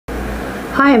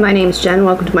Hi, my name is Jen.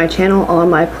 Welcome to my channel, All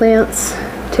My Plants.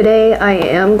 Today I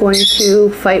am going to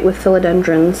fight with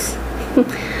philodendrons.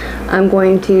 I'm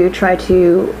going to try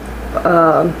to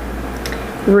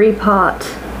repot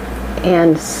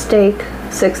and stake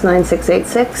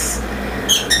 69686.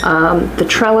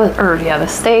 The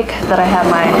stake that I have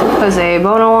my Jose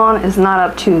Buono on is not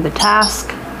up to the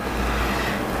task.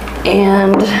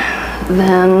 And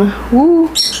then,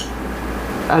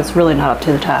 that's really not up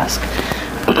to the task.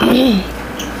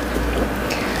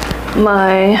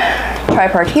 My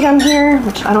Tripartitum here,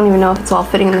 which I don't even know if it's all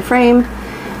fitting in the frame,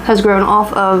 has grown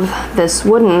off of this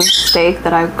wooden stake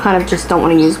that I kind of just don't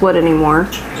want to use wood anymore.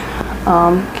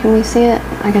 Can we see it?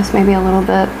 I guess maybe a little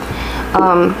bit.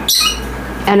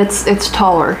 And it's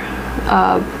taller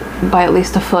by at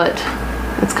least a foot.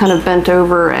 It's kind of bent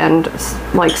over and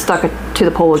like stuck to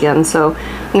the pole again, so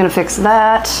I'm gonna fix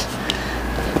that.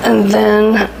 And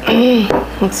then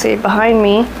let's see, behind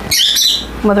me,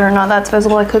 whether or not that's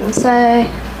visible I couldn't say.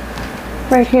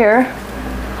 Right here,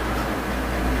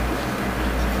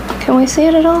 can we see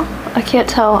it at all? I can't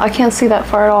tell. I can't see that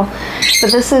far at all.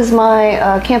 But this is my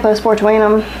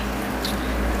Camposportoanum,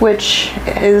 which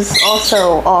is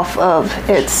also off of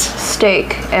its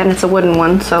stake, and it's a wooden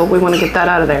one, so we want to get that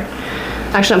out of there.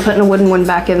 Actually, I'm putting a wooden one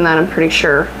back in that, I'm pretty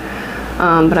sure.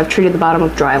 But I've treated the bottom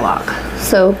with dry lock.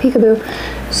 So, peekaboo.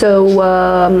 So,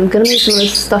 I'm gonna move some of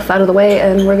this stuff out of the way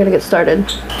and we're gonna get started.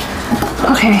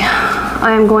 Okay,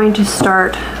 I am going to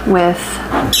start with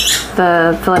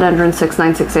the Philodendron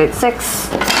 69686.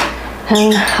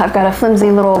 And I've got a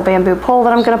flimsy little bamboo pole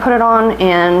that I'm gonna put it on,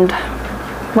 and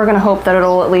we're gonna hope that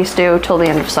it'll at least do till the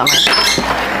end of summer.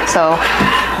 So,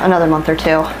 another month or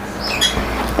two.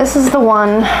 This is the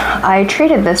one, I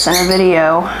treated this in a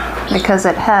video because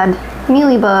it had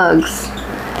mealybugs.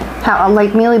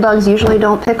 Like mealybugs usually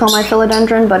don't pick on my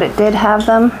philodendron, but it did have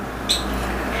them.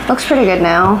 Looks pretty good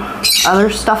now. Other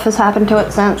stuff has happened to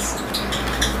it since.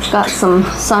 Got some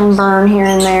sunburn here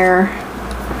and there.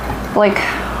 Like,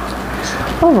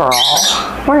 overall,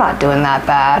 we're not doing that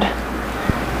bad.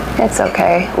 It's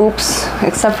okay. Oops.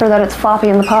 Except for that it's floppy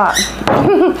in the pot.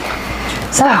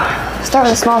 So, start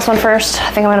with the smallest one first.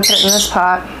 I think I'm going to put it in this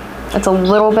pot. It's a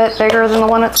little bit bigger than the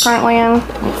one it's currently in.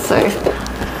 Let's see.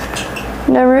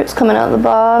 No roots coming out the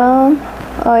bottom.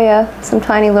 Oh yeah, some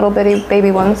tiny little bitty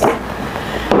baby ones.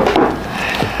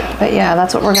 But yeah,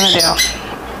 that's what we're going to do.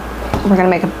 We're going to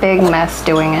make a big mess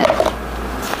doing it.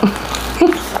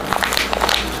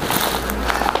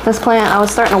 This plant, I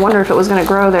was starting to wonder if it was going to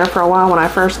grow there for a while when I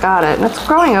first got it. And it's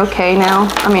growing okay now.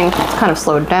 I mean, it's kind of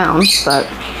slowed down, but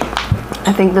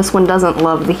I think this one doesn't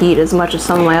love the heat as much as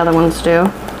some of my other ones do.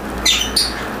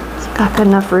 It's got good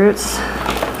enough roots.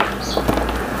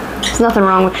 There's nothing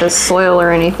wrong with this soil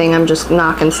or anything. I'm just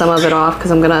knocking some of it off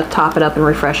because I'm going to top it up and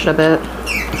refresh it a bit.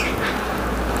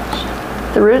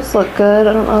 The roots look good.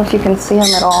 I don't know if you can see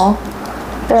them at all.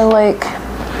 They're like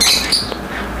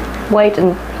white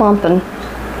and plump and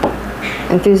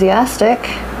enthusiastic.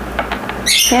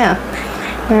 Yeah.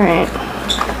 All right.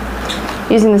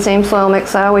 Using the same soil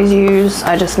mix I always use.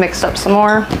 I just mixed up some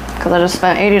more because I just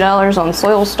spent $80 on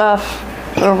soil stuff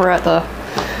over at the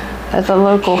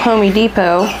local Home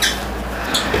Depot.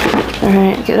 All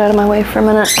right, get out of my way for a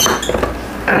minute.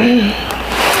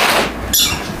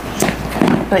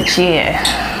 But yeah,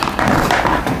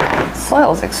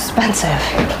 soil's expensive.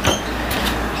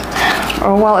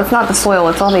 Or well, it's not the soil,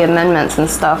 it's all the amendments and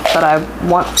stuff that I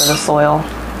want for the soil,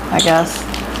 I guess.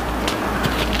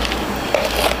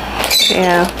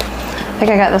 Yeah, I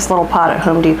think I got this little pot at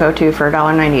Home Depot too for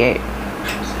 $1.98.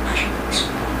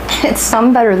 It's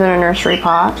some better than a nursery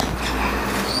pot.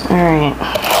 All right.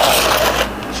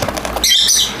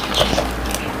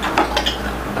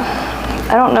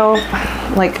 I don't know,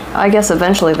 like, I guess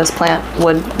eventually this plant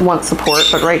would want support,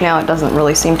 but right now it doesn't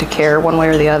really seem to care one way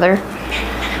or the other.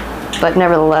 But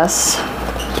nevertheless,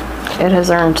 it has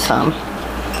earned some.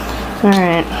 All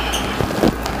right.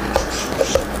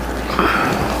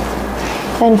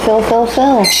 And fill.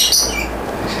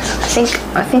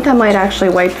 I think I might actually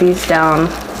wipe these down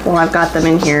while I've got them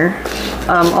in here.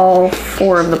 All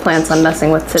 4 of the plants I'm messing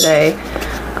with today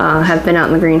have been out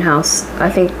in the greenhouse. I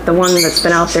think the one that's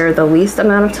been out there the least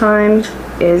amount of time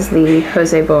is the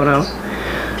Jose Buono.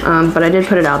 But I did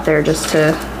put it out there just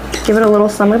to give it a little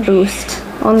summer boost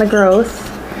on the growth.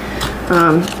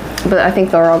 But I think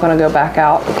they're all going to go back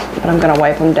out. But I'm going to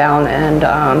wipe them down and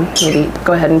maybe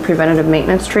go ahead and preventative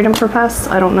maintenance treat them for pests.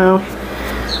 I don't know.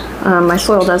 My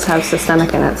soil does have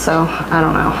systemic in it, so I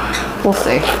don't know. We'll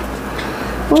see.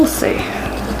 We'll see.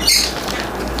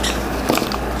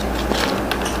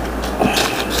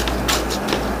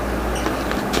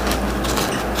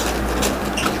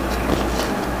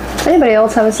 Anybody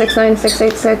else have a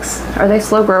 69686? Are they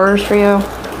slow growers for you?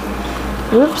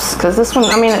 Oops, because this one,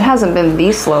 I mean, it hasn't been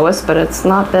the slowest, but it's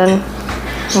not been,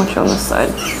 much on this side,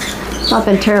 not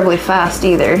been terribly fast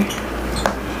either.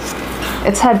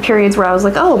 It's had periods where I was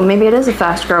like, oh, maybe it is a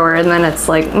fast grower, and then it's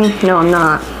like, no, I'm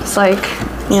not. Psych,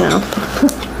 you know.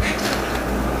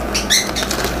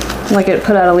 Like it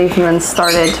put out a leaf and then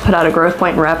started to put out a growth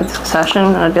point in rapid succession,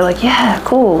 and I'd be like, yeah,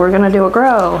 cool, we're gonna do a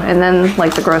grow. And then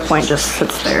like the growth point just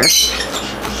sits there.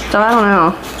 So I don't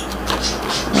know.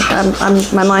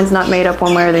 Like, my mind's not made up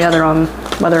one way or the other on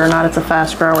whether or not it's a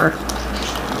fast grower.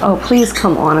 Oh, please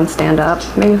come on and stand up.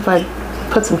 Maybe if I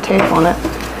put some tape on it.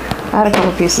 I had a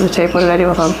couple pieces of tape. What did I do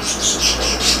with them?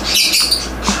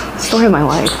 Story of my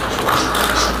life.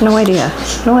 No idea.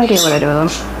 No idea what I do with them.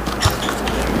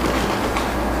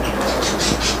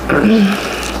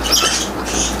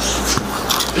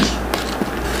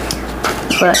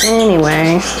 But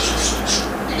anyway,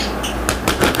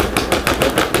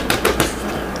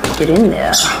 get in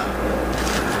there.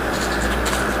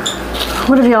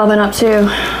 What have y'all been up to?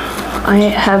 I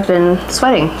have been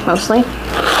sweating mostly.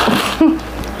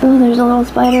 Oh, there's a little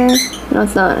spider. No,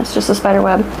 it's not. It's just a spider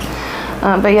web.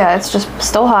 But yeah, it's just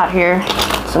still hot here.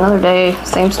 It's another day,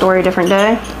 same story, different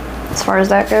day, as far as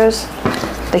that goes.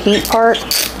 The heat part,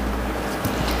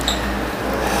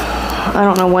 I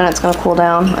don't know when it's going to cool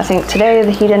down. I think today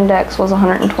the heat index was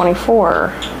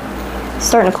 124. It's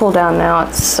starting to cool down now.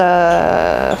 It's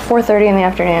 4:30 in the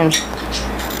afternoon.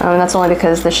 And that's only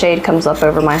because the shade comes up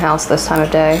over my house this time of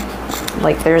day.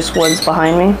 Like there's woods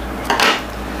behind me.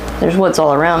 There's woods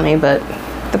all around me, but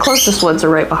the closest woods are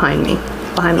right behind me.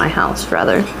 Behind my house,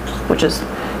 rather. Which is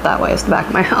that way, it's the back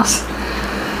of my house.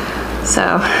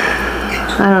 So,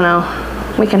 I don't know.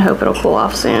 We can hope it'll cool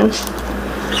off soon.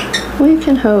 We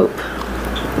can hope.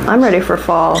 I'm ready for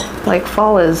fall. Like,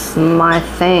 fall is my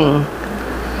thing.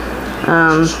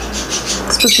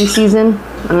 Spooky season.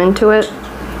 I'm into it.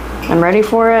 I'm ready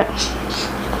for it.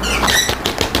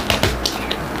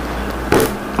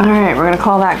 Alright, we're gonna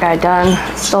call that guy done.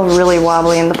 It's still really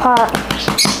wobbly in the pot,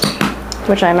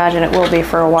 which I imagine it will be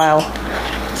for a while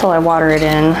until I water it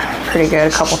in pretty good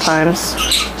a couple times,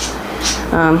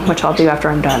 which I'll do after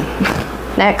I'm done.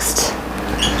 Next.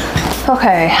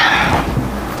 Okay.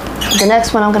 The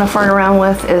next one I'm gonna fart around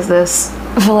with is this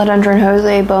Philodendron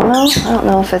Jose Buono. I don't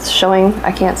know if it's showing.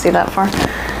 I can't see that far.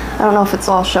 I don't know if it's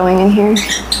all showing in here.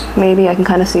 Maybe I can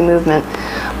kind of see movement.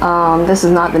 This is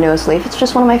not the newest leaf. It's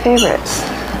just one of my favorites.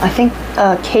 I think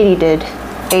Katydid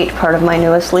ate part of my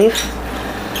newest leaf,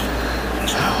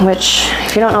 which,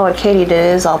 if you don't know what Katydid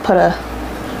is, I'll put a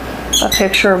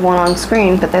picture of one on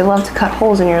screen, but they love to cut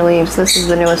holes in your leaves. This is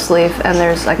the newest leaf, and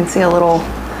I can see a little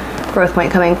growth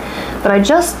point coming. But I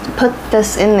just put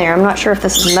this in there. I'm not sure if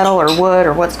this is metal or wood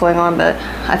or what's going on, but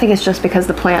I think it's just because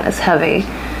the plant is heavy.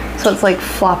 So it's like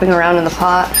flopping around in the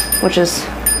pot, which is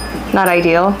not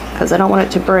ideal because I don't want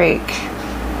it to break.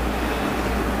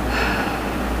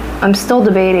 I'm still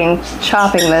debating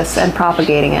chopping this and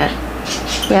propagating it.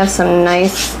 We have some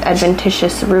nice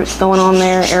adventitious roots going on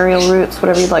there, aerial roots,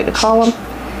 whatever you'd like to call them.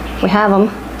 We have them.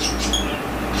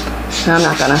 No, I'm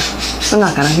not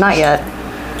gonna, not yet.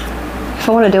 If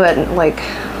I want to do it, like,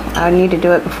 I need to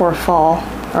do it before fall,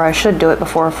 or I should do it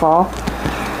before fall.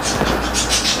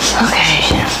 Okay,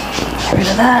 get rid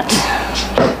of that.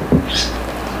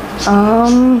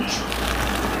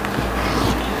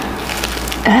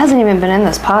 It hasn't even been in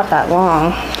this pot that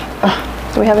long.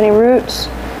 Do we have any roots?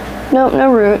 Nope,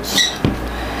 no roots.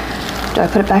 Do I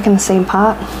put it back in the same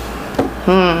pot?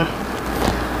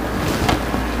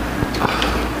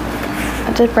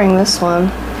 I did bring this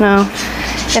one. No.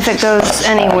 If it goes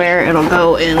anywhere, it'll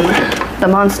go in the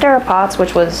Monstera pots,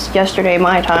 which was yesterday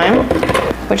my time.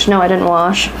 Which, no, I didn't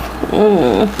wash.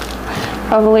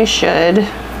 Probably should.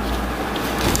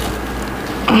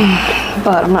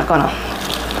 But I'm not gonna.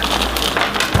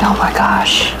 Oh my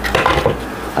gosh.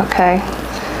 Okay.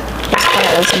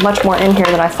 There's much more in here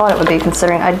than I thought it would be,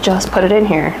 considering I just put it in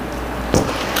here.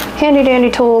 Handy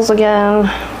dandy tools again.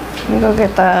 Let me go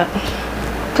get that.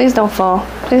 Please don't fall.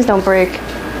 Please don't break.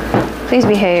 Please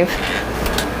behave.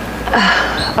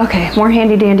 Okay, more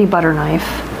handy dandy butter knife.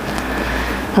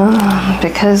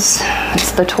 Because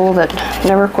it's the tool that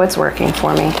never quits working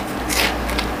for me.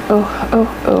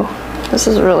 Oh. This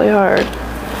is really hard.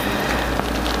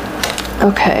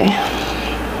 Okay.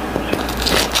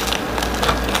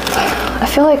 I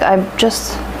feel like I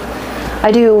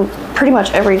do pretty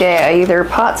much every day. I either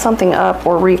pot something up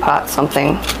or repot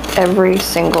something every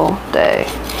single day.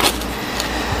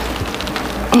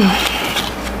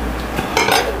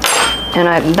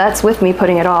 And that's with me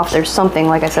putting it off. There's something,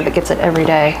 like I said, that gets it every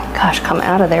day. Gosh, come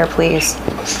out of there, please.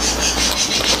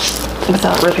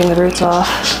 without ripping the roots off.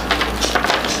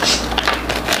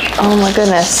 Oh my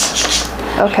goodness.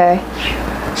 Okay.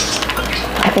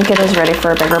 I think it is ready for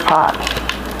a bigger pot.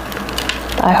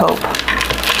 I hope.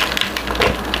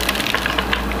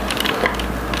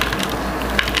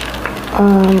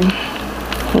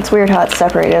 It's weird how it's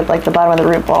separated, like the bottom of the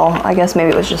root ball. I guess maybe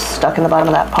it was just stuck in the bottom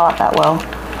of that pot that well.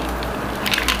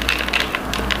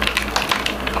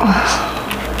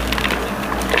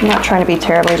 I'm not trying to be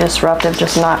terribly disruptive,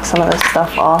 just knock some of this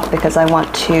stuff off because I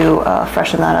want to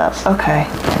freshen that up. Okay,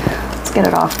 let's get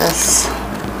it off this.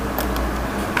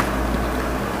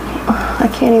 I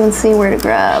can't even see where to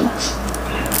grab.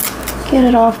 Get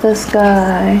it off this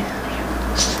guy.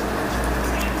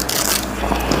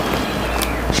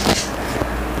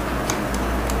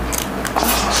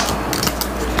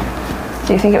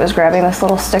 Do you think it was grabbing this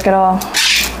little stick at all?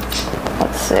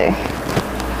 Let's see.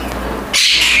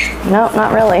 Nope,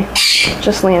 not really.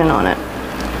 Just leaning on it.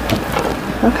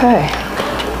 Okay.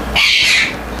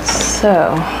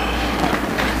 So,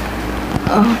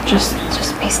 oh, just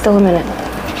be still a minute.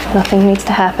 Nothing needs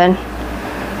to happen.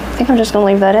 I think I'm just gonna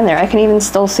leave that in there. I can even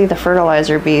still see the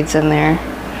fertilizer beads in there.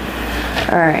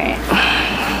 All right,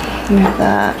 move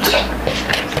that.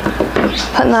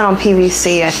 Putting that on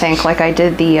PVC, I think, like I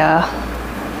did the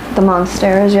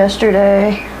Monsteras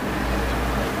yesterday.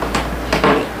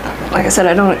 Like I said,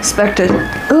 I don't expect it.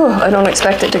 I don't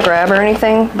expect it to grab or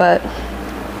anything, but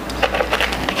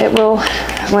it will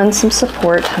lend some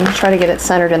support. I'm gonna try to get it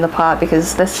centered in the pot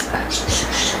because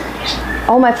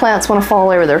all my plants want to fall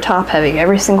over. They're top heavy,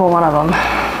 every single one of them.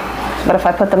 But if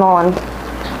I put them all in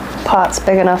pots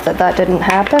big enough that didn't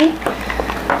happen,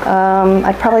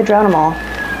 I'd probably drown them all.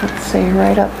 Let's see,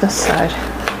 right up this side.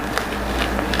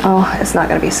 Oh, it's not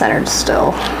going to be centered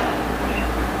still.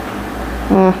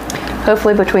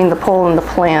 Hopefully between the pole and the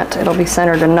plant, it'll be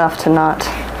centered enough to not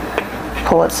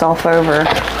pull itself over.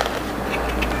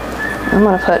 I'm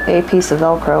going to put a piece of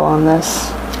Velcro on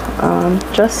this,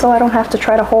 just so I don't have to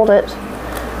try to hold it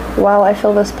while I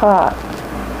fill this pot.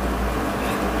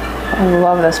 I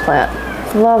love this plant.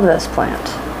 Love this plant.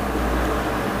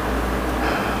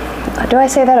 Do I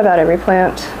say that about every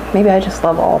plant? Maybe I just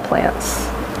love all plants.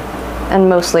 And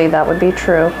mostly that would be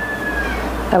true.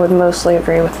 I would mostly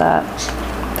agree with that.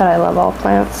 That I love all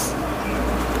plants.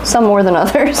 Some more than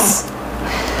others.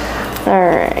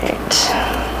 Alright.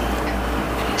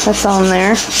 That's on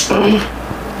there.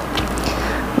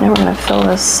 Now we're going to fill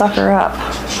this sucker up.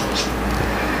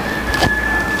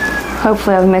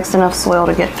 Hopefully I've mixed enough soil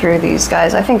to get through these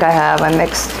guys. I think I have. I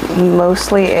mixed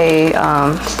mostly a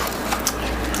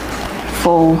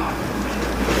full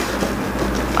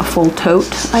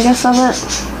tote, I guess, of it,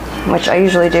 which I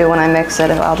usually do when I mix it.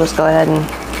 I'll just go ahead and,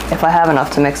 if I have enough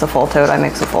to mix a full tote, I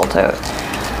mix a full tote.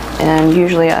 And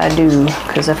usually I do,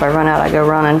 because if I run out, I go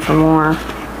running for more.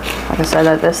 Like I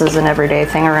said, this is an everyday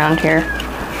thing around here.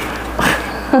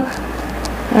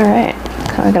 All right,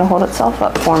 kind of gonna hold itself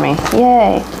up for me.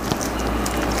 Yay.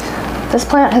 This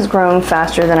plant has grown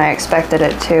faster than I expected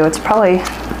it to. It's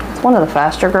one of the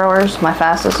faster growers. My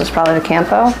fastest is probably the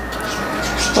Campo,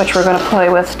 which we're gonna play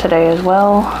with today as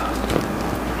well.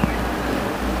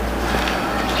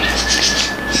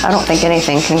 I don't think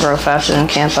anything can grow faster than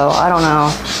Campo. I don't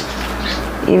know.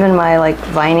 Even my like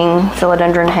vining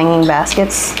philodendron hanging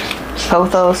baskets,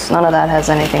 pothos, none of that has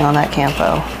anything on that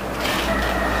Campo.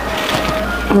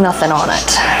 Nothing on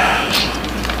it.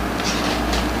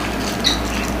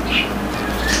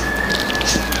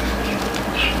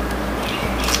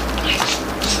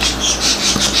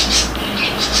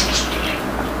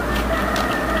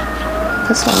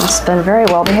 This one's been very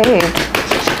well behaved.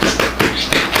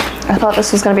 I thought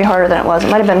this was going to be harder than it was. It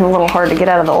might have been a little hard to get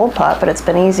out of the old pot, but it's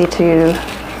been easy to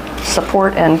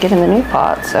support and get in the new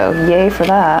pot, so yay for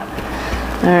that.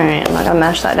 Alright, I'm not going to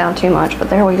mash that down too much, but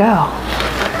there we go.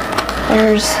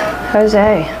 There's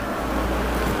Jose.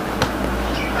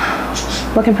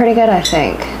 Looking pretty good, I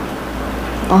think.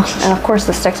 Oh, and of course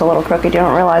the stick's a little crooked. You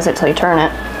don't realize it till you turn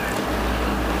it.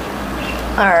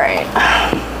 Alright,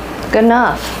 good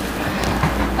enough.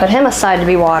 Put him aside to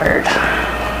be watered.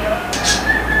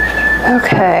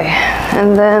 Okay,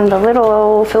 and then the little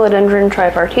old Philodendron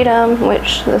Tripartitum,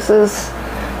 which this is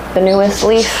the newest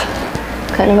leaf,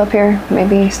 kind of up here,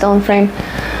 maybe still in frame.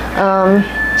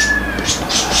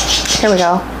 Here we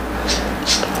go.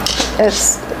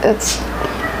 It's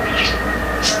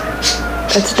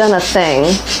done a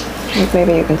thing.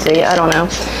 Maybe you can see, I don't know.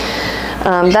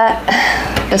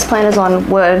 This plant is on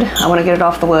wood. I want to get it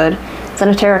off the wood. It's in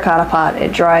a terracotta pot.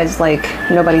 It dries like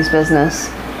nobody's business.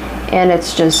 And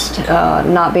it's just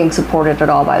not being supported at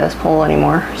all by this pole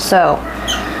anymore. So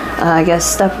I guess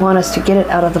step one is to get it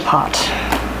out of the pot.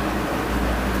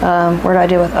 Where did I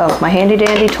do with, oh, my handy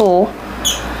dandy tool.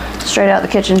 Straight out the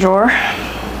kitchen drawer.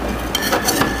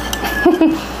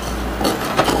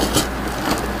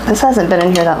 This hasn't been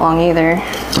in here that long either,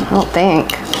 I don't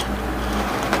think.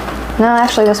 No,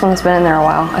 actually this one's been in there a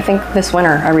while. I think this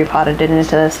winter I repotted it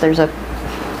into this. There's a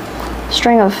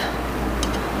string of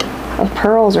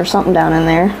pearls or something down in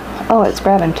there. Oh, it's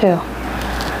grabbing too.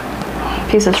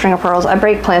 Piece of string of pearls. I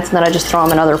break plants and then I just throw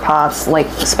them in other pots, like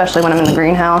especially when I'm in the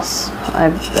greenhouse.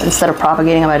 Instead of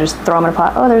propagating them, I just throw them in a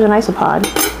pot. Oh, there's an isopod.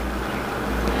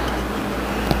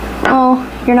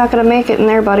 Oh, you're not gonna make it in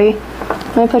there, buddy.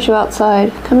 Let me put you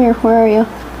outside. Come here, where are you?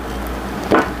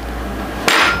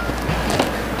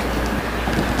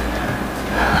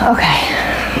 Okay.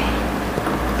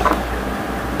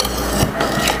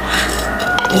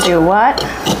 Do what?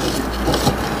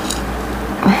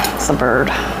 It's a bird.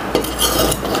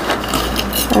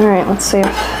 Alright, let's see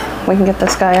if we can get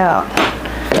this guy out.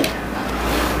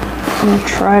 I'm gonna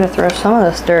try to throw some of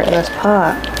this dirt in this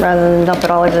pot rather than dump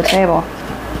it all over the table.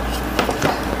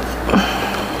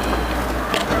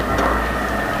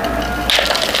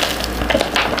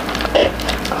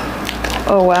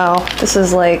 Oh wow, this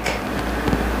is like,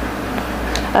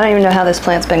 I don't even know how this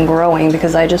plant's been growing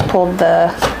because I just pulled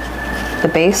the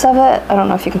base of it. I don't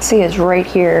know if you can see, it's right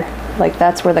here. Like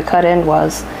that's where the cut end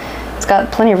was. It's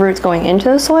got plenty of roots going into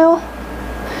the soil.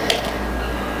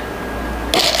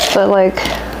 But like,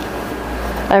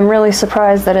 I'm really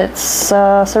surprised that it's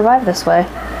survived this way.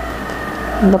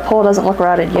 The pole doesn't look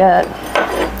rotted yet.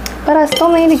 But I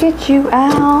still need to get you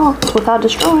out without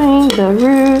destroying the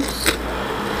roots.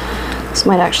 This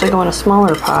might actually go in a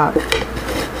smaller pot.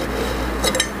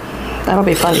 That'll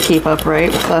be fun to keep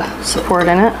upright with the support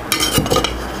in it.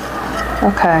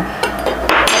 Okay,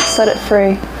 let's set it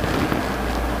free.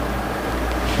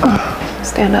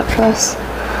 Stand up for this.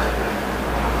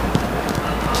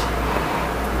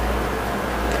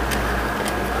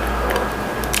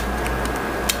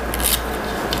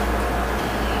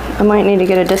 I might need to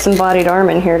get a disembodied arm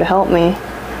in here to help me.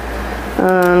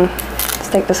 Let's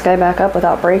take this guy back up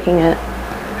without breaking it.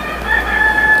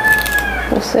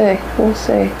 We'll see, we'll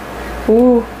see.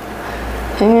 Ooh,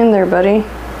 hang in there, buddy.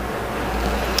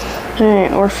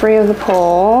 Alright, we're free of the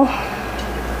pole.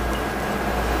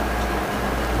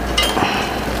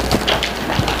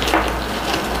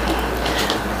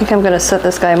 I think I'm going to set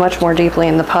this guy much more deeply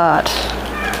in the pot.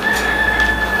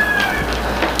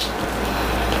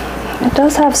 It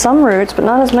does have some roots, but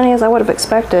not as many as I would have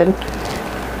expected.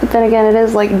 But then again, it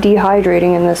is like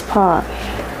dehydrating in this pot.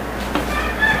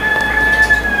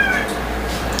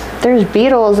 There's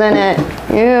beetles in it.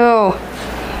 Ew.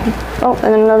 Oh,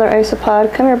 and another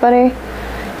isopod. Come here, buddy.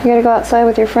 You gotta go outside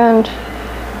with your friend.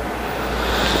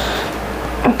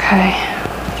 Okay.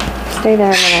 Stay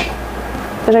there a minute.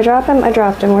 Did I drop him? I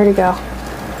dropped him. Where'd he go?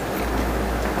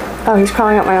 Oh, he's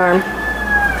crawling up my arm.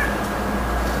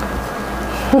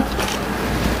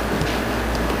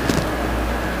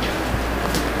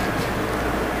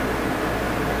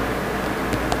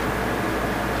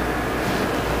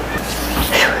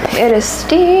 It is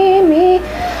steamy.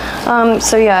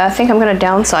 So yeah, I think I'm gonna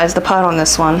downsize the pot on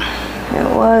this one. It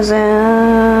was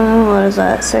in, what is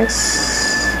that,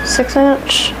 6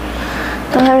 inch?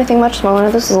 Don't have anything much smaller.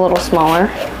 This is a little smaller.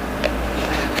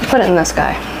 I'll put it in this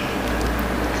guy.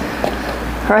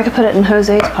 Or I could put it in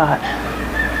Jose's pot.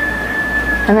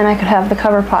 And then I could have the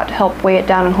cover pot to help weigh it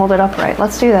down and hold it upright.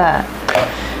 Let's do that.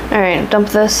 Alright, dump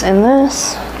this in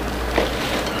this.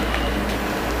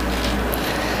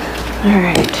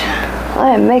 Alright. I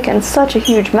am making such a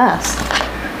huge mess.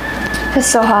 It's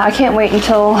so hot. I can't wait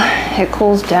until it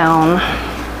cools down.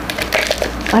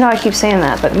 I know I keep saying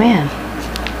that, but man,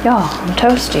 y'all, I'm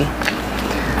toasty.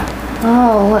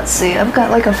 Oh, let's see. I've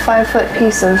got like a 5-foot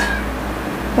piece of,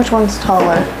 which one's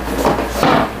taller?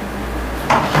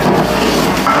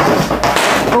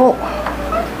 Oh,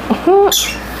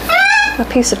 a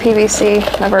piece of PVC.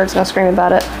 My bird's gonna scream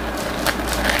about it.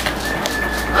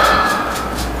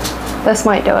 This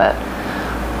might do it.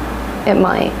 It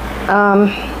might.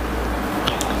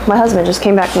 My husband just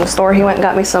came back from the store. He went and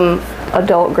got me some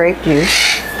adult grape juice,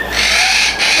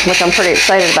 which I'm pretty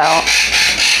excited about.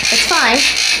 It's fine.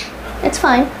 It's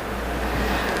fine.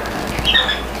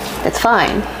 It's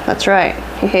fine. That's right.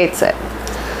 He hates it.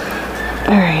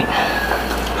 All right.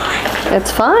 It's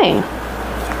fine.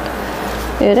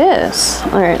 It is.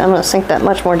 All right, I'm gonna sink that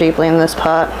much more deeply in this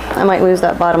pot. I might lose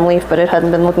that bottom leaf, but it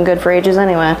hadn't been looking good for ages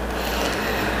anyway.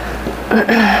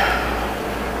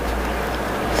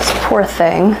 This poor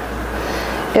thing.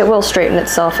 It will straighten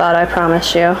itself out, I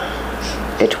promise you.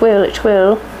 It will, it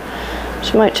will.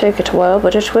 It might take it a while,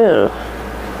 but it will.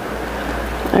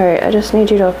 Alright, I just need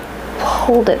you to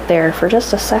hold it there for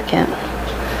just a second.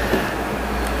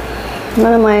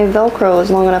 None of my Velcro is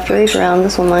long enough to reach around.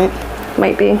 This one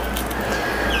might be.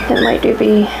 It might be.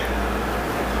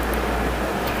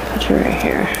 Put you right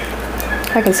here.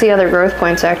 I can see other growth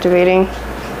points activating.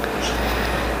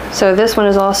 So this one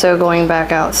is also going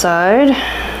back outside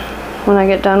when I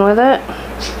get done with it.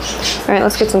 All right,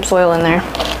 let's get some soil in there.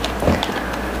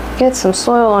 Get some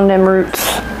soil on them roots.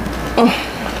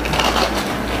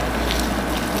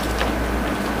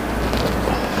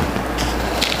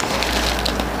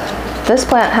 This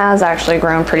plant has actually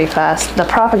grown pretty fast. The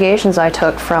propagations I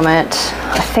took from it,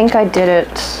 I think I did it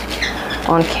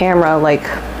on camera like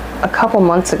a couple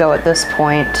months ago at this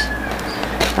point.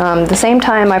 The same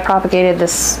time I propagated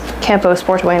this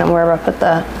Camposportoanum, wherever I put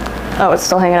the, oh, it's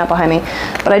still hanging out behind me.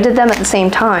 But I did them at the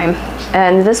same time.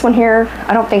 And this one here,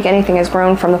 I don't think anything has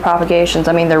grown from the propagations.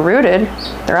 I mean, they're rooted,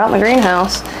 they're out in the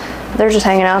greenhouse, they're just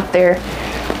hanging out there.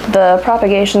 The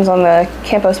propagations on the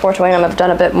Camposportoanum have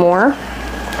done a bit more.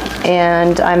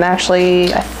 And I'm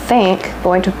actually, I think,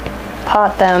 going to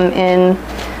pot them in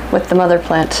with the mother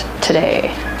plant today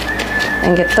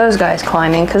and get those guys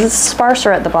climbing, because it's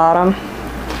sparser at the bottom.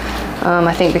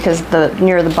 I think because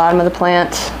near the bottom of the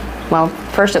plant, well,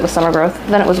 first it was summer growth,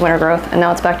 then it was winter growth, and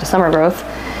now it's back to summer growth.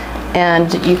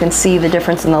 And you can see the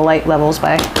difference in the light levels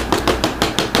by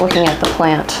looking at the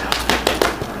plant.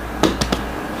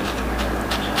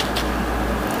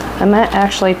 I might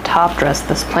actually top dress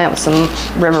this plant with some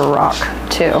river rock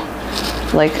too.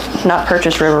 Like, not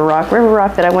purchased river rock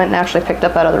that I went and actually picked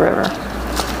up out of the river.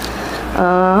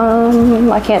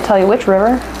 I can't tell you which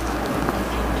river.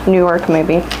 New York,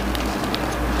 maybe.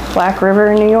 Black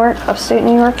River in New York, upstate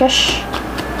New York-ish.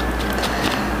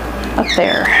 Up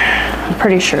there. I'm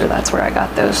pretty sure that's where I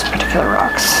got those particular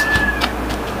rocks.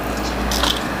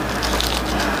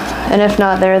 And if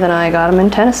not there, then I got them in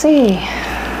Tennessee.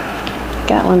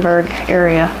 Gatlinburg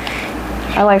area.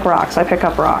 I like rocks. I pick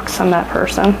up rocks. I'm that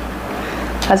person.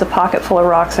 Has a pocket full of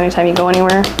rocks anytime you go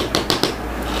anywhere.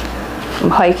 I'm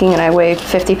hiking and I weigh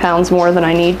 50 pounds more than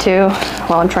I need to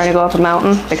while I'm trying to go up a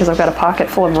mountain because I've got a pocket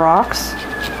full of rocks.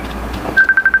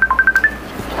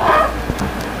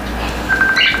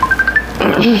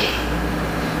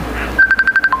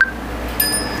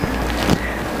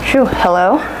 Shoo,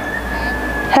 hello?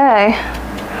 Hey.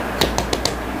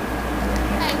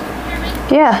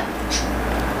 Yeah.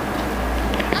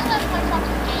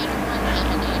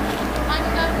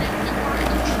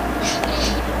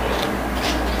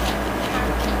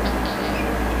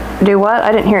 Do what?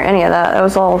 I didn't hear any of that. That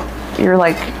was all, you're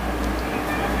like... I'm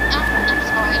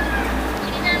sorry.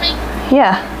 Can you hear me?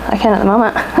 Yeah, I can at the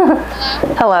moment. Hello?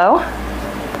 Hello? Hello?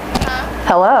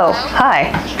 Hello?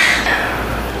 Hi.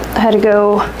 I had to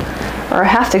go, or I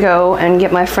have to go and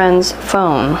get my friend's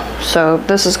phone. So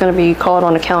this is going to be called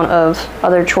on account of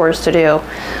other chores to do.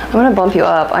 I'm going to bump you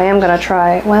up. I am going to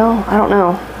try, well, I don't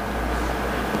know.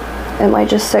 It might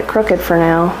just sit crooked for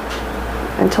now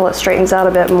until it straightens out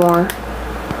a bit more.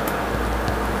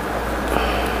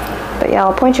 But yeah,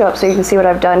 I'll point you up so you can see what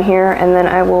I've done here, and then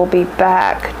I will be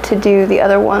back to do the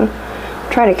other one.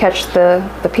 Try to catch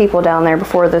the people down there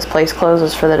before this place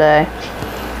closes for the day.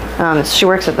 She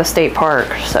works at the state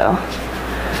park, so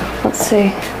let's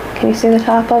see. Can you see the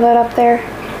top of it up there?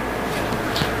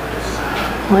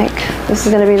 Like, this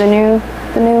is going to be the new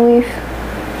leaf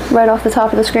right off the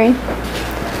top of the screen.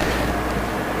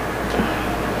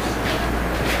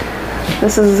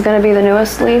 This is going to be the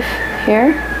newest leaf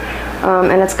here,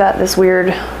 and it's got this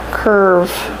weird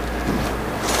curve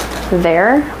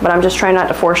there, but I'm just trying not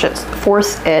to force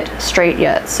it straight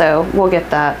yet, so we'll get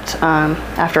that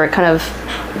after it kind of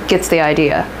gets the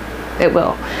idea. It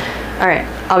will. All right,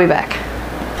 I'll be back.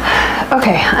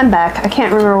 Okay, I'm back. I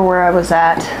can't remember where I was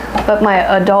at, but my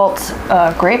adult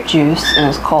grape juice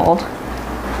is cold.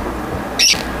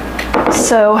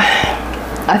 So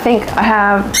I think I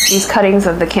have these cuttings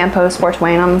of the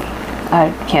Camposportoanum.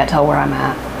 I can't tell where I'm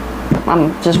at.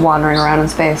 I'm just wandering around in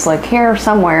space. Like here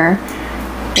somewhere,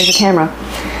 there's a camera.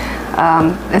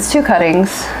 It's two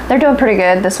cuttings. They're doing pretty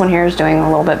good. This one here is doing a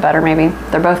little bit better maybe.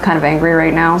 They're both kind of angry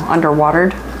right now,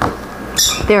 underwatered.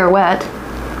 They are wet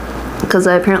because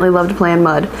I apparently love to play in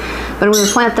mud. But I'm going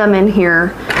to plant them in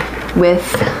here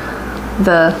with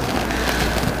the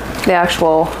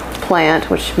actual plant,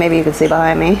 which maybe you can see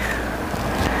behind me.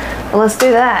 But let's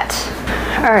do that.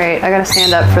 All right, I got to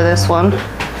stand up for this one.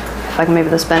 If I can move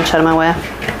this bench out of my way.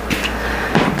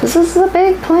 Because this is a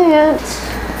big plant.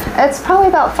 It's probably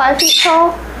about 5 feet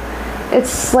tall.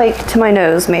 It's like to my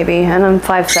nose maybe, and I'm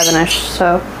 5'7"-ish,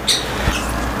 so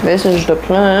this is the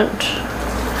plant.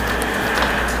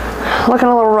 looking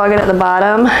a little rugged at the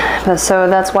bottom, but so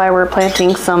that's why we're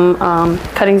planting some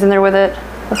cuttings in there with it.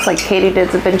 Looks like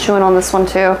katydids have been chewing on this one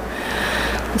too.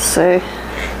 Let's see,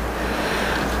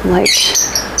 like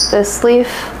this leaf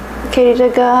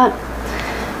katydid got,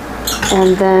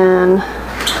 and then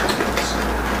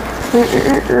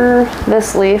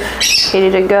this leaf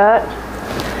katydid got,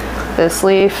 this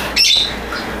leaf.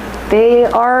 They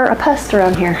are a pest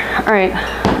around here. All right,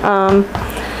 I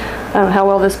don't know how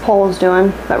well this pole is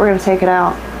doing, but we're gonna take it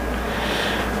out.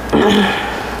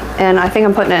 And I think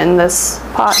I'm putting it in this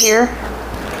pot here.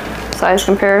 Size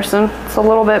comparison, it's a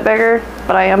little bit bigger,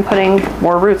 but I am putting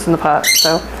more roots in the pot.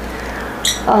 So,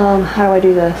 how do I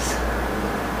do this?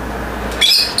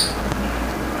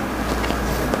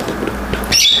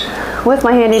 With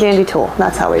my handy dandy tool,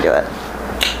 that's how we do it.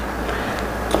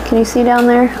 Can you see down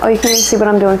there? Oh, you can't even see what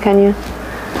I'm doing, can you?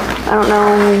 I don't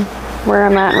know where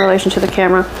I'm at in relation to the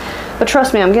camera. But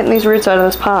trust me, I'm getting these roots out of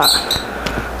this pot.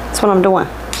 That's what I'm doing.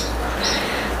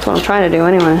 That's what I'm trying to do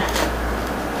anyway.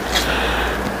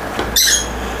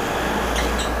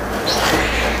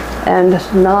 And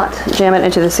not jam it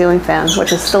into the ceiling fan,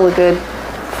 which is still a good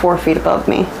 4 feet above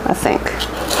me, I think.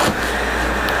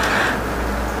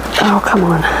 Oh, come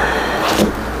on.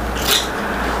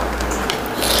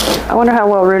 I wonder how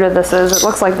well rooted this is. It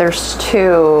looks like there's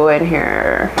 2 in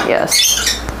here.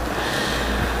 Yes.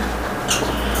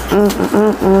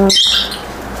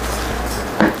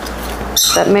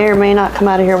 That may or may not come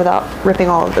out of here without ripping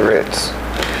all of the roots.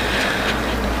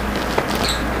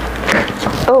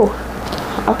 Oh,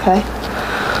 okay.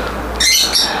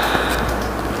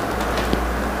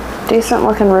 Decent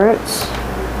looking roots.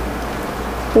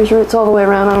 There's roots all the way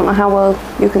around. I don't know how well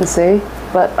you can see,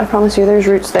 but I promise you there's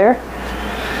roots there.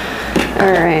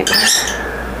 All right.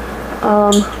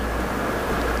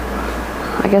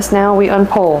 I guess now we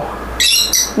unpull.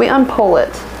 We unpull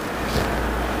it.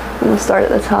 I'm gonna start at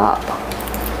the top.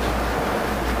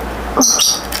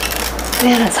 Oh,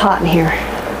 man, it's hot in here.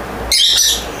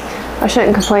 I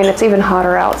shouldn't complain, it's even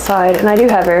hotter outside. And I do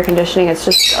have air conditioning, it's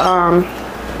just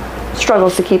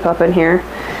struggles to keep up in here.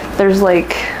 There's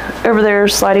like, over there,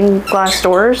 sliding glass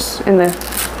doors in the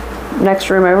next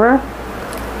room over.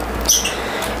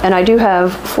 And I do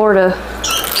have floor to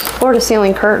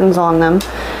ceiling curtains on them.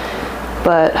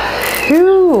 But,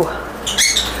 whew.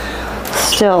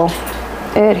 Still,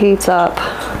 it heats up.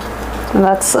 And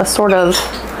that's a sort of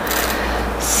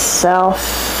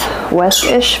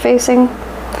southwest-ish facing.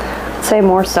 I'd say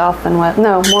more south than west.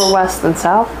 No, more west than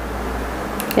south.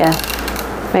 Yeah,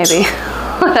 maybe.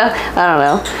 I don't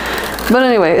know. But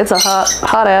anyway, it's a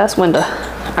hot ass window.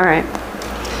 All right,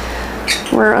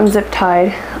 we're unzip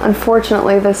tied.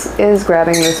 Unfortunately, this is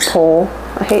grabbing this pole.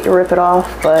 I hate to rip it off,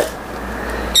 but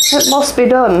it must be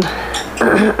done.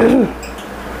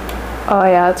 Oh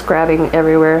yeah, it's grabbing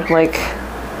everywhere. Like,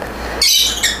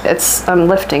 I'm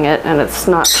lifting it and it's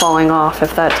not falling off,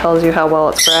 if that tells you how well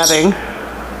it's grabbing.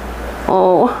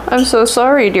 Oh, I'm so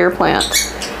sorry, dear plant.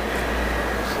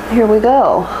 Here we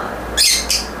go.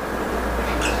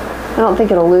 I don't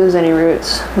think it'll lose any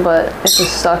roots, but it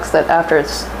just sucks that after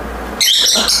it's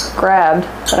grabbed,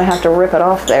 that I have to rip it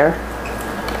off there.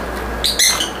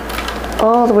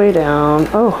 All the way down.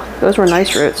 Oh, those were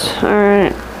nice roots. All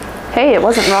right. Hey, it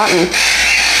wasn't rotten.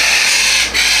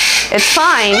 It's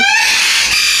fine.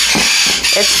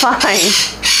 It's fine.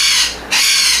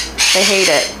 They hate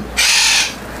it.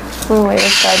 I'm gonna lay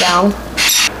this guy down.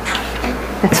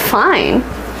 It's fine.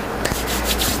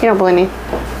 You don't believe me.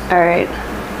 All right.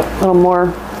 A little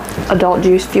more adult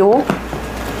juice fuel.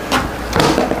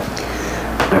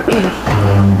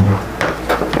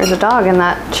 There's a dog in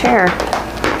that chair.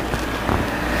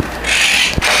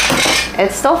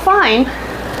 It's still fine.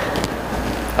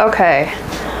 Okay.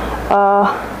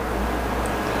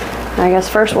 I guess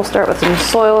first we'll start with some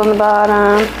soil in the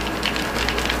bottom.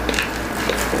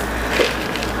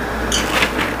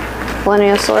 Plenty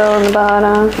of soil in the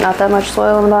bottom. Not that much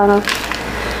soil in the bottom.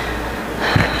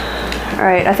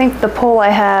 Alright, I think the pole I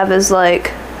have is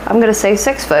like, I'm gonna say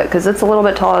 6 foot, because it's a little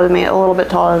bit taller than me, a little bit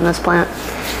taller than this plant.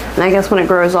 And I guess when it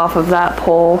grows off of that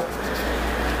pole,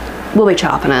 we'll be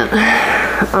chopping it.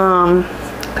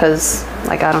 Because,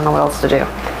 like, I don't know what else to do.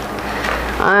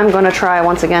 I'm gonna try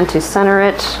once again to center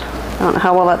it. I don't know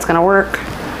how well that's gonna work.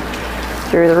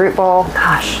 Through the root ball.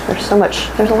 Gosh, there's so much,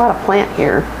 there's a lot of plant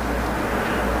here.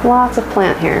 Lots of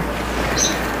plant here.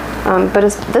 But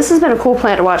this has been a cool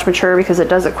plant to watch mature because it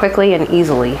does it quickly and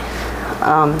easily.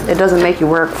 It doesn't make you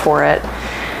work for it,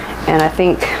 and I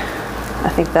think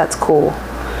that's cool.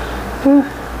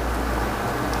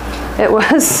 It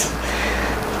was.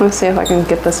 Let's see if I can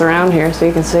get this around here so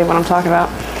you can see what I'm talking about.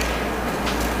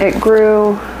 It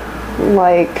grew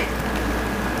like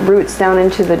roots down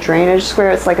into the drainage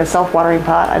square. It's like a self-watering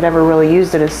pot. I never really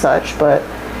used it as such, but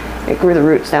it grew the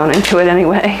roots down into it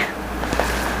anyway.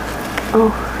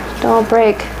 Oh, don't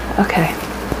break. Okay.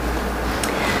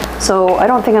 So I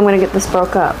don't think I'm gonna get this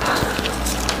broke up.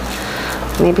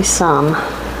 Maybe some.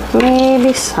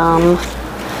 Maybe some.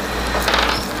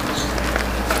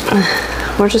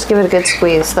 We'll just give it a good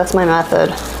squeeze. That's my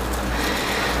method.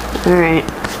 All right,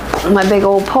 my big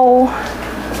old pole.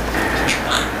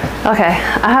 Okay,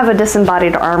 I have a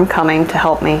disembodied arm coming to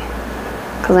help me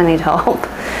because I need help.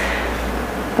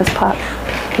 This pot,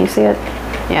 can you see it?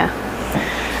 Yeah.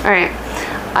 All right,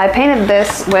 I painted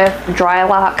this with dry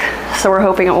lock, so we're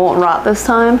hoping it won't rot this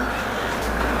time.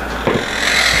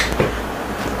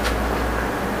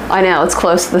 I know, it's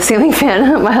close to the ceiling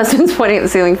fan. My husband's pointing at the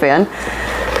ceiling fan.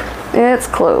 It's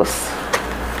close.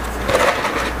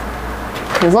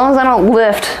 As long as I don't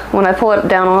lift when I pull it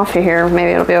down off of here,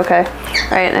 maybe it'll be okay.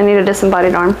 All right, I need a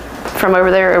disembodied arm from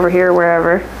over there, over here,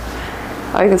 wherever.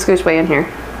 Oh, you can scooch way in here.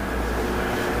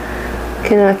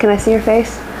 Can I see your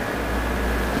face?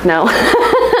 No.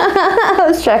 I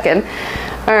was checking.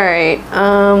 All right.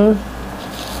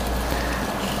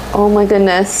 Oh my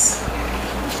goodness.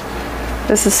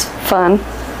 This is fun.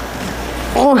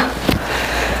 Oh.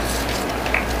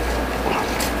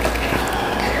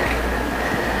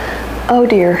 Oh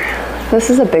dear, this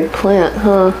is a big plant,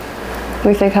 huh? What do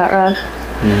you think, Hot Rod?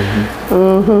 Mm-hmm.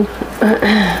 Mm-hmm.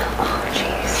 Oh,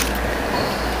 jeez.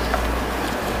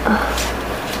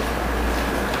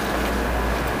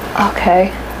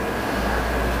 Okay.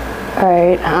 All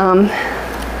right.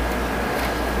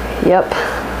 Yep.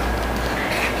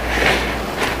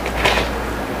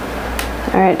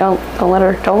 All right. Don't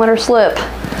let her slip.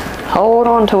 Hold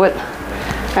on to it.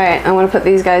 All right. I'm gonna put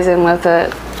these guys in with the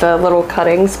little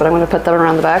cuttings, but I'm going to put them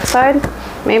around the back side,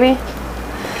 maybe.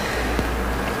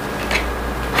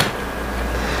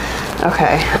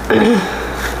 Okay.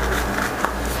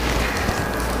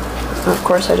 Of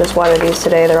course, I just watered these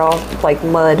today. They're all like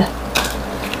mud.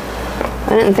 I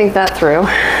didn't think that through.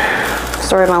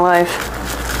 Story of my life.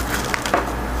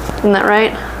 Isn't that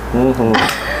right? Mm-hmm.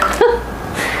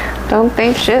 Don't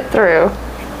think shit through.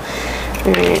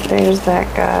 All right, there's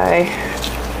that guy.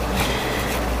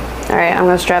 All right, I'm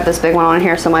gonna strap this big one on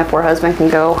here so my poor husband can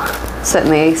go sit in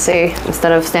the AC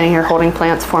instead of standing here holding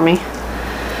plants for me.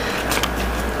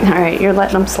 All right, you're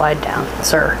letting them slide down,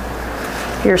 sir.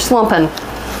 You're slumping.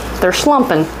 They're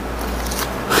slumping.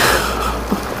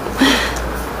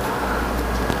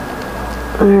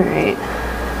 All right.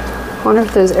 Wonder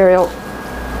if those aerial...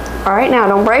 All right, now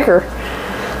don't break her.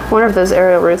 Wonder if those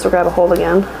aerial roots will grab a hold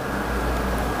again.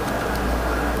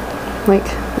 Like,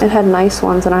 it had nice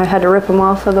ones and I had to rip them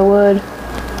off of the wood.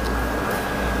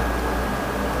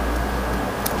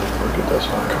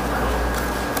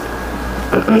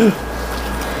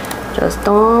 Just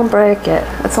don't break it.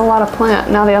 It's a lot of plant.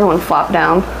 Now the other one flopped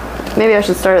down. Maybe I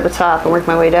should start at the top and work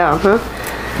my way down, huh?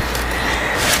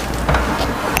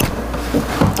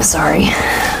 Sorry.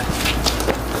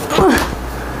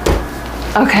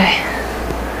 Okay.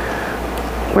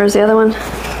 Where's the other one?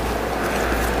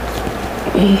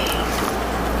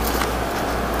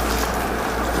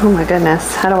 Oh my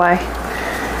goodness, how do I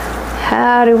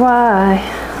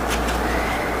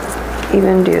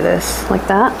even do this? Like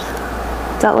that?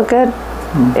 Does that look good?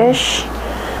 Ish?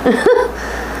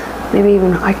 Maybe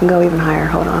even, I can go even higher,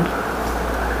 hold on.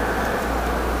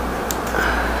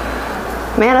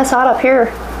 Man, it's hot up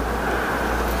here.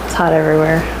 It's hot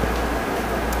everywhere.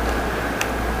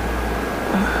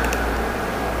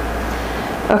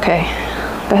 Okay,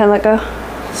 go ahead and let go.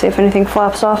 See if anything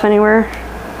flops off anywhere.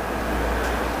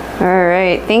 All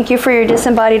right, thank you for your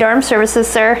disembodied arm services,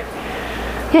 sir.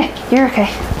 Yeah, you're okay.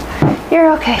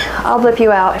 You're okay. I'll blip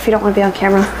you out if you don't want to be on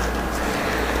camera.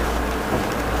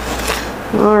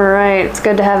 All right, it's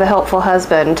good to have a helpful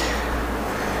husband.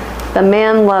 The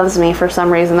man loves me for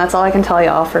some reason. That's all I can tell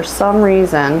y'all. For some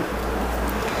reason,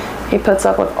 he puts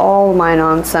up with all my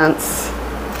nonsense.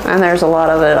 And there's a lot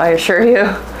of it, I assure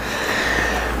you.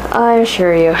 I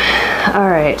assure you. All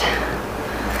right.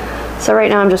 So right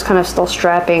now I'm just kind of still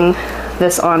strapping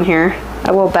this on here.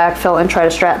 I will backfill and try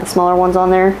to strap the smaller ones on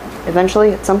there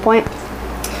eventually at some point.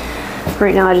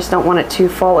 Right now I just don't want it to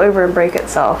fall over and break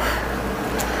itself.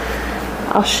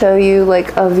 I'll show you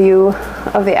like a view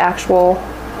of the actual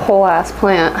whole ass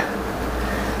plant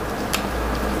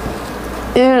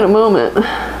in a moment.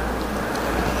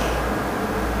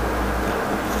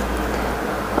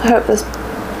 I hope this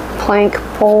plank,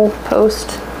 pole,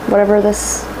 post, whatever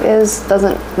this is,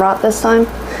 doesn't rot this time.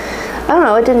 I don't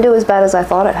know, it didn't do as bad as I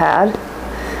thought it had,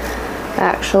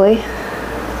 actually.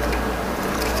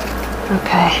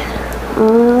 Okay,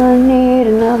 I need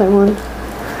another one.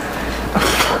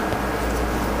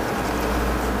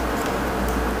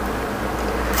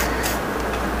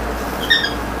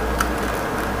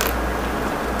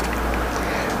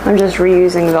 I'm just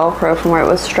reusing Velcro from where it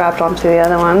was strapped onto the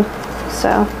other one.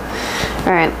 So,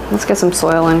 alright, let's get some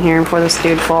soil in here before this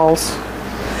dude falls.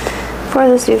 Before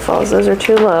this dude falls, those are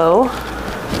too low.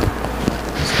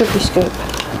 Scoopy scoop.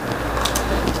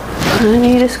 I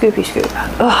need a scoopy scoop.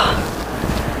 Ugh.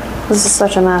 This is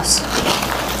such a mess.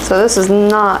 So this is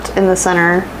not in the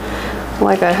center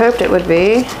like I hoped it would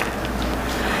be.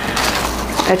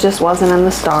 It just wasn't in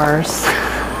the stars.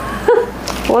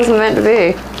 It wasn't meant to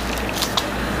be.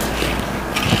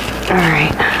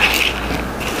 Alright.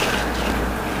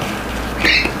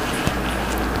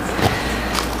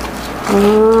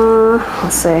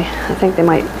 Let's see. I think they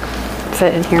might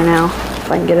fit in here now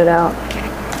if I can get it out.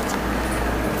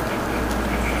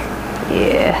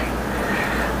 Yeah.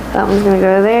 That one's gonna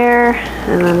go there,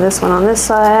 and then this one on this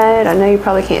side. I know you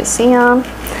probably can't see them,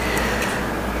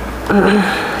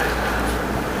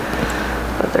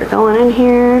 but they're going in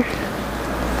here.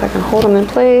 If I can hold them in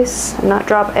place and not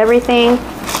drop everything.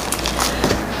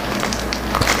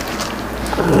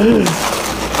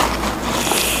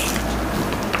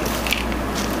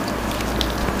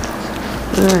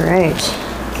 All right.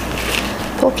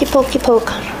 Pokey, pokey,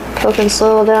 poke. Poking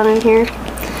soil down in here.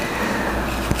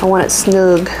 I want it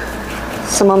snug.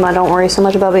 Some of them I don't worry so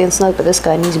much about being snug, but this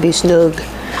guy needs to be snug.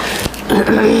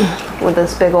 With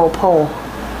this big old pole.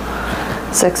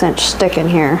 6-inch stick in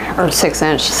here. Or 6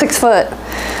 inch. 6 foot.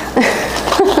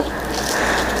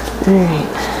 Alright.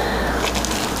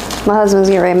 My husband's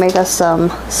getting ready to make us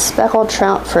some speckled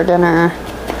trout for dinner.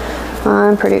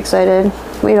 I'm pretty excited.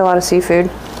 We eat a lot of seafood.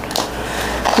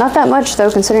 Not that much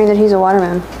though, considering that he's a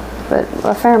waterman. But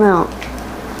a fair amount.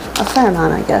 A fair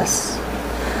amount, I guess.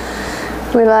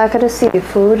 We like the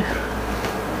seafood.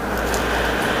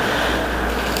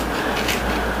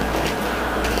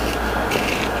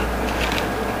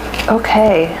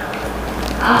 Okay.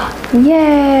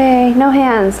 Yay! No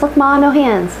hands. Look, Ma, no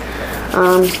hands.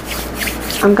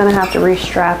 I'm gonna have to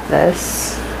restrap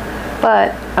this,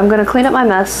 but I'm gonna clean up my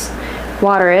mess,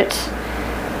 water it,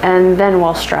 and then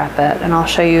we'll strap it. And I'll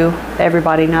show you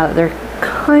everybody now that they're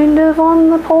kind of on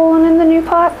the pole and in the new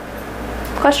pot.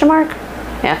 Question mark?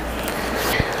 Yeah.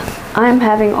 I'm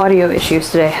having audio issues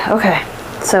today. Okay,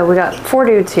 so we got 4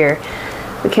 dudes here.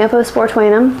 The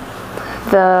Camposportoanum,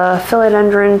 the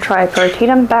Philodendron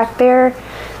Tripartitum back there,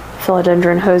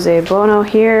 Philodendron Jose Buono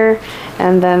here,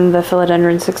 and then the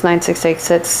Philodendron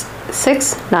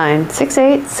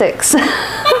 69686.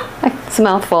 It's a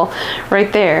mouthful right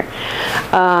there.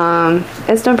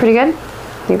 It's doing pretty good.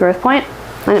 New growth point.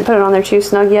 I didn't put it on there too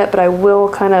snug yet, but I will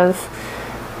kind of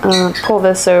pull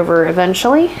this over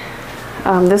eventually.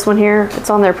 This one here, it's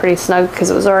on there pretty snug because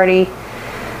it was already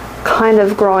kind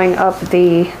of growing up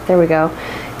the, there we go,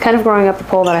 kind of growing up the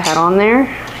pole that I had on there.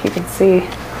 You can see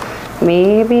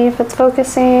maybe if it's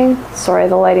focusing. Sorry,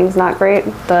 the lighting's not great.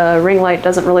 The ring light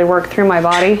doesn't really work through my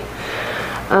body.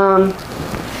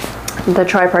 The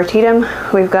Tripartitum,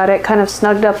 we've got it kind of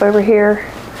snugged up over here.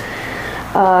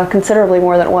 Considerably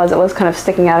more than it was. It was kind of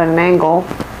sticking out at an angle.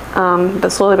 But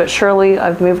slowly but surely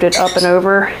I've moved it up and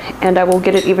over, and I will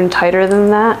get it even tighter than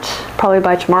that probably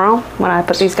by tomorrow when I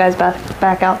put these guys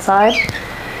back outside.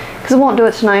 Because I won't do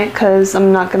it tonight because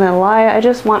I'm not gonna lie, I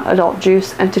just want adult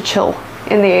juice and to chill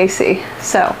in the AC.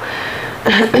 So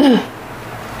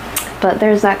but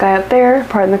there's that guy up there,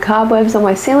 pardon the cobwebs on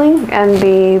my ceiling, and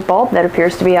the bulb that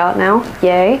appears to be out now.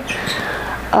 Yay.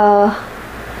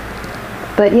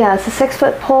 But yeah, it's a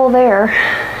 6-foot pole there,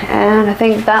 and I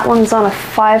think that one's on a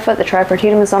 5 foot. The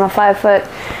Tripartitum is on a 5 foot.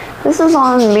 This is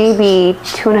on maybe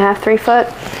 2.5, 3 foot,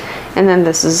 and then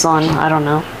this is on, I don't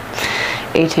know,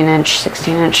 18-inch,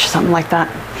 16-inch, something like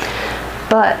that.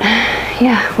 But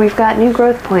yeah, we've got new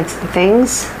growth points and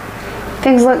things.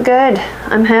 Things look good.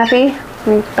 I'm happy. Let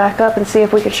me back up and see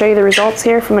if we could show you the results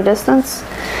here from a distance.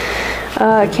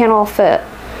 It can't all fit.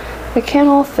 It can't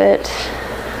all fit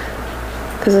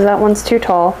because that one's too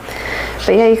tall.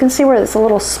 But yeah, you can see where it's a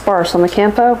little sparse on the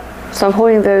Campo. So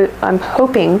I'm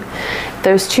hoping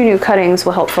those 2 new cuttings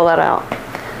will help fill that out.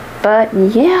 But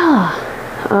yeah,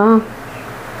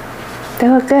 they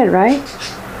look good, right?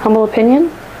 Humble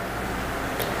opinion.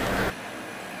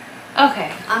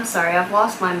 Okay, I'm sorry, I've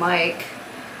lost my mic.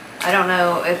 I don't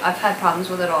know if I've had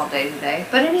problems with it all day today.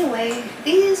 But anyway,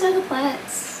 these are the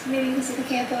plants. Maybe you can see the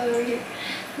Campo over here.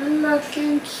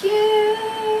 Looking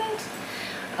cute.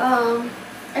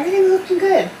 Everything's looking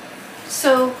good.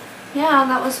 So yeah,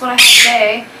 that was what I had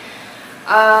today.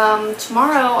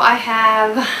 Tomorrow I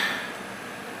have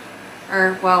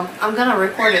or well, I'm gonna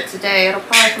record it today. It'll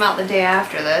probably come out the day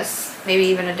after this, maybe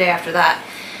even a day after that.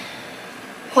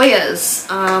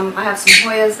 Hoyas. I have some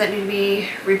Hoyas that need to be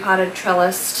repotted,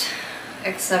 trellised,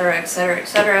 etc, etc,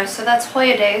 etc. So that's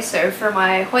Hoya day. So for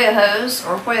my Hoya hose,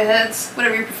 or Hoya heads,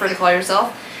 whatever you prefer to call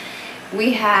yourself,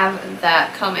 we have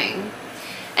that coming.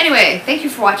 Anyway, thank you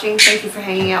for watching, thank you for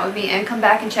hanging out with me, and come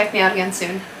back and check me out again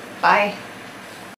soon. Bye.